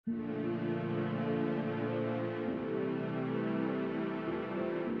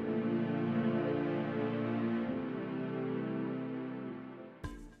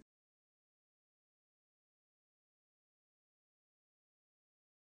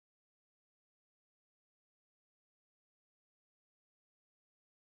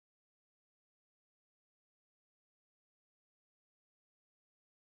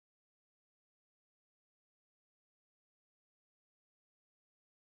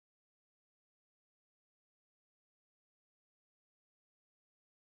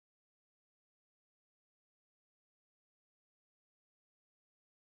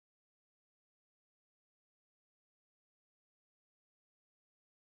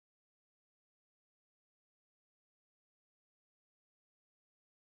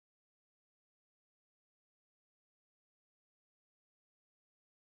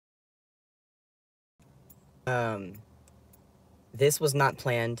Um, this was not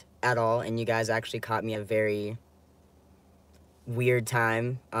planned at all, and you guys actually caught me at a very weird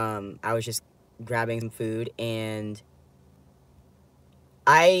time. I was just grabbing some food, and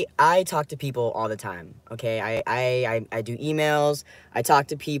I talk to people all the time. Okay, I do emails. I talk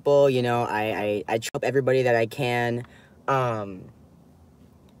to people. You know, I help everybody that I can.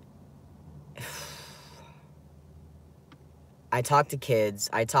 I talk to kids.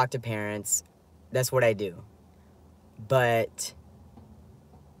 I talk to parents. That's what I do. But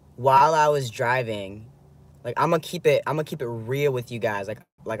while I was driving, like I'm gonna keep it real with you guys, like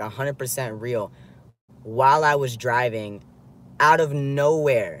 100% real. While I was driving, out of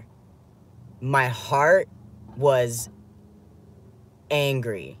nowhere, my heart was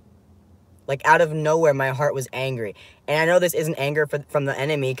angry. Like out of nowhere, my heart was angry. And I know this isn't anger from the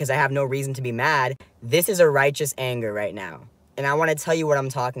enemy because I have no reason to be mad. This is a righteous anger right now. And I want to tell you what I'm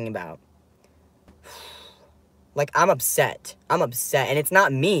talking about. Like, I'm upset. I'm upset. And it's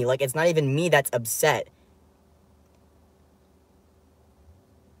not me. Like, it's not even me that's upset.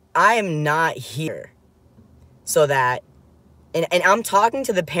 I am not here so that... And I'm talking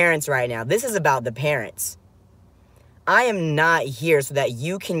to the parents right now. This is about the parents. I am not here so that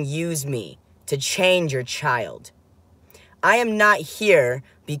you can use me to change your child. I am not here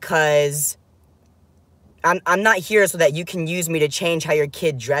because... I'm not here so that you can use me to change how your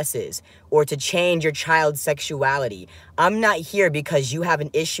kid dresses or to change your child's sexuality. I'm not here because you have an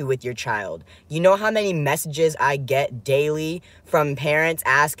issue with your child. You know how many messages I get daily from parents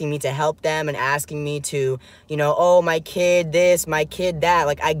asking me to help them and asking me to, you know, oh, my kid this, my kid that.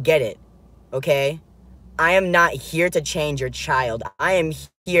 Like, I get it, okay? I am not here to change your child. I am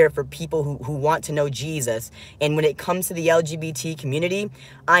here for people who want to know Jesus. And when it comes to the LGBT community,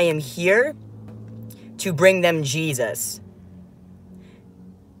 I am here to bring them Jesus.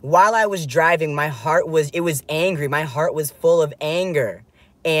 While I was driving, my heart was angry. My heart was full of anger.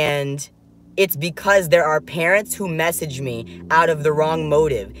 And it's because there are parents who message me out of the wrong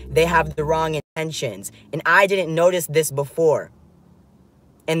motive. They have the wrong intentions. And I didn't notice this before.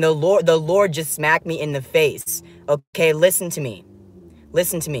 And the Lord just smacked me in the face. Okay, listen to me.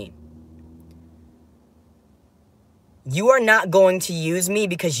 Listen to me. You are not going to use me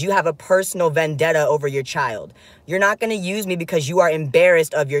because you have a personal vendetta over your child. You're not going to use me because you are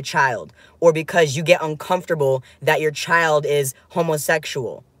embarrassed of your child or because you get uncomfortable that your child is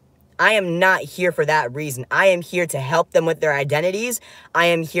homosexual. I am not here for that reason. I am here to help them with their identities. I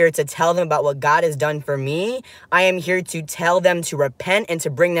am here to tell them about what God has done for me. I am here to tell them to repent and to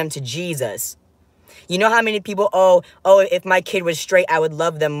bring them to Jesus. You know how many people, oh, if my kid was straight, I would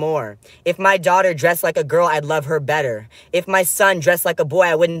love them more. If my daughter dressed like a girl, I'd love her better. If my son dressed like a boy,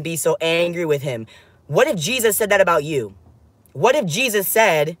 I wouldn't be so angry with him. What if Jesus said that about you? What if Jesus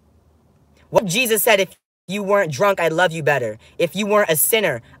said, if you weren't drunk, I'd love you better. If you weren't a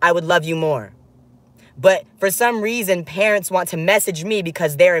sinner, I would love you more. But for some reason, parents want to message me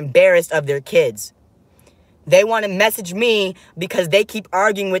because they're embarrassed of their kids. They want to message me because they keep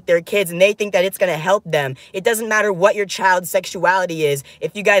arguing with their kids and they think that it's going to help them. It doesn't matter what your child's sexuality is.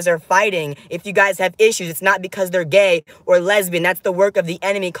 If you guys are fighting, if you guys have issues, it's not because they're gay or lesbian. That's the work of the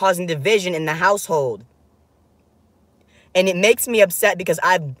enemy causing division in the household. And it makes me upset because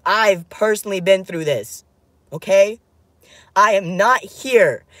I've personally been through this. Okay? I am not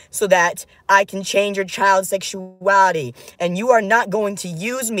here so that I can change your child's sexuality. And you are not going to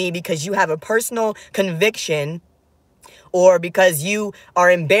use me because you have a personal conviction or because you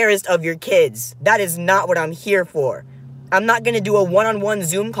are embarrassed of your kids. That is not what I'm here for. I'm not going to do a one-on-one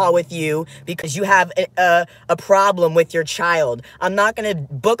Zoom call with you because you have a problem with your child. I'm not going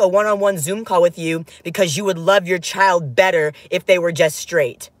to book a one-on-one Zoom call with you because you would love your child better if they were just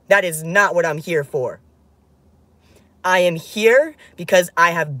straight. That is not what I'm here for. I am here because I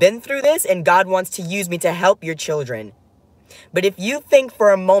have been through this and God wants to use me to help your children. But if you think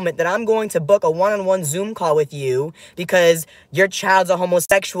for a moment that I'm going to book a one-on-one Zoom call with you because your child's a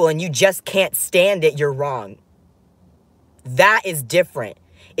homosexual and you just can't stand it, you're wrong. That is different.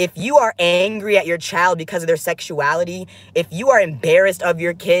 If you are angry at your child because of their sexuality, if you are embarrassed of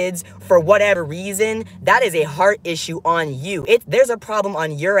your kids for whatever reason, that is a heart issue on you. There's a problem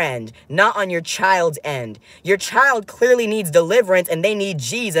on your end, not on your child's end. Your child clearly needs deliverance and they need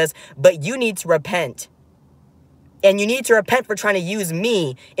Jesus, but you need to repent. And you need to repent for trying to use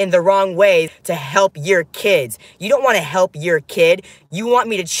me in the wrong way to help your kids. You don't want to help your kid. You want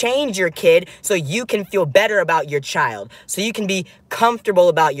me to change your kid so you can feel better about your child. So you can be comfortable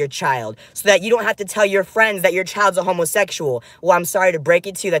about your child. So that you don't have to tell your friends that your child's a homosexual. Well, I'm sorry to break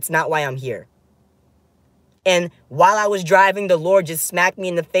it to you. That's not why I'm here. And while I was driving, the Lord just smacked me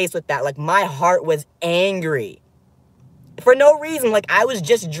in the face with that. Like, my heart was angry for no reason. Like, I was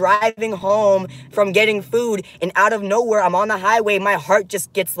just driving home from getting food, and out of nowhere, I'm on the highway. My heart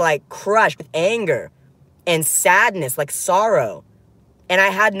just gets like crushed with anger and sadness, like sorrow. And I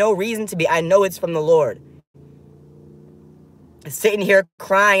had no reason to be. I know it's from the Lord. Sitting here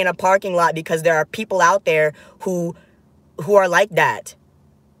crying in a parking lot because there are people out there who are like that.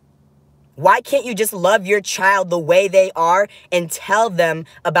 Why can't you just love your child the way they are and tell them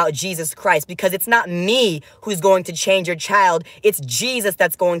about Jesus Christ? Because it's not me who's going to change your child. It's Jesus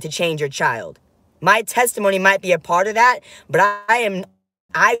that's going to change your child. My testimony might be a part of that, but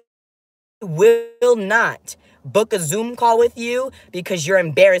I will not book a Zoom call with you because you're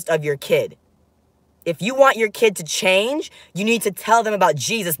embarrassed of your kid. If you want your kid to change, you need to tell them about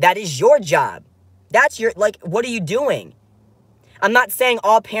Jesus. That is your job. That's your, like, what are you doing? I'm not saying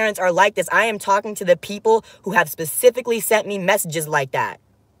all parents are like this. I am talking to the people who have specifically sent me messages like that.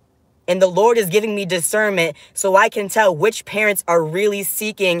 And the Lord is giving me discernment so I can tell which parents are really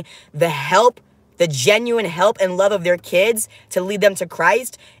seeking the help, the genuine help and love of their kids to lead them to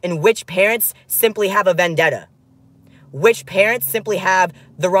Christ, and which parents simply have a vendetta. Which parents simply have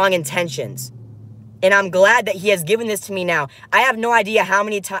the wrong intentions. And I'm glad that he has given this to me now. I have no idea how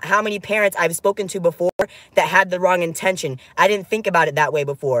many parents I've spoken to before that had the wrong intention. I didn't think about it that way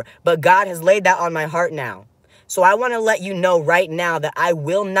before, but God has laid that on my heart now. So I want to let you know right now that I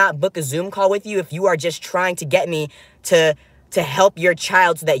will not book a Zoom call with you if you are just trying to get me to help your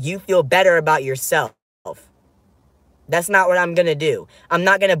child so that you feel better about yourself. That's not what I'm going to do. I'm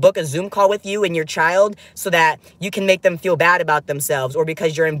not going to book a Zoom call with you and your child so that you can make them feel bad about themselves or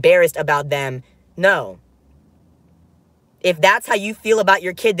because you're embarrassed about them. No. If that's how you feel about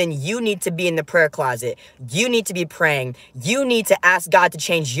your kid, then you need to be in the prayer closet. You need to be praying. You need to ask God to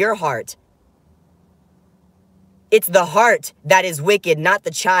change your heart. It's the heart that is wicked, not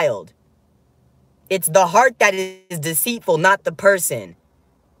the child. It's the heart that is deceitful, not the person.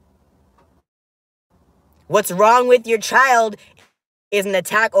 What's wrong with your child is an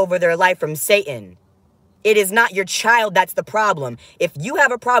attack over their life from Satan. It is not your child that's the problem. If you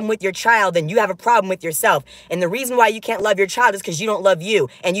have a problem with your child, then you have a problem with yourself. And the reason why you can't love your child is because you don't love you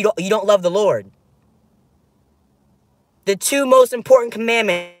and you don't love the Lord. The two most important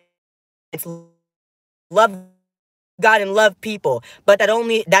commandments, love God and love people. But that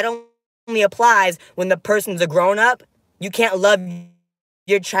only applies when the person's a grown-up. You can't love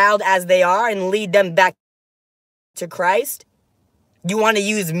your child as they are and lead them back to Christ. You want to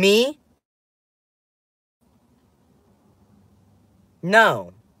use me?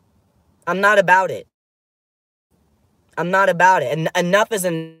 No, I'm not about it. I'm not about it. And enough is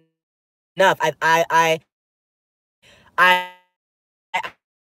enough. I, I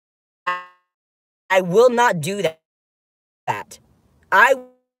will not do that. I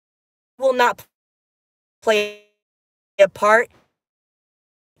will not play a part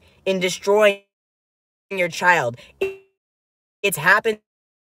in destroying your child. It's happened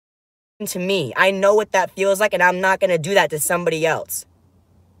to me. I know what that feels like, and I'm not going to do that to somebody else.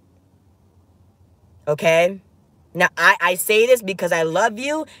 Okay? Now, I say this because I love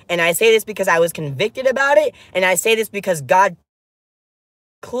you, and I say this because I was convicted about it, and I say this because God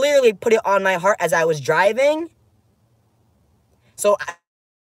clearly put it on my heart as I was driving. So, I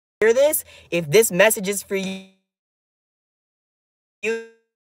hear this. If this message is for you, you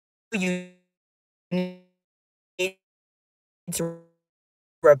need to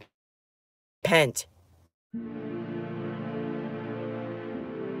repent.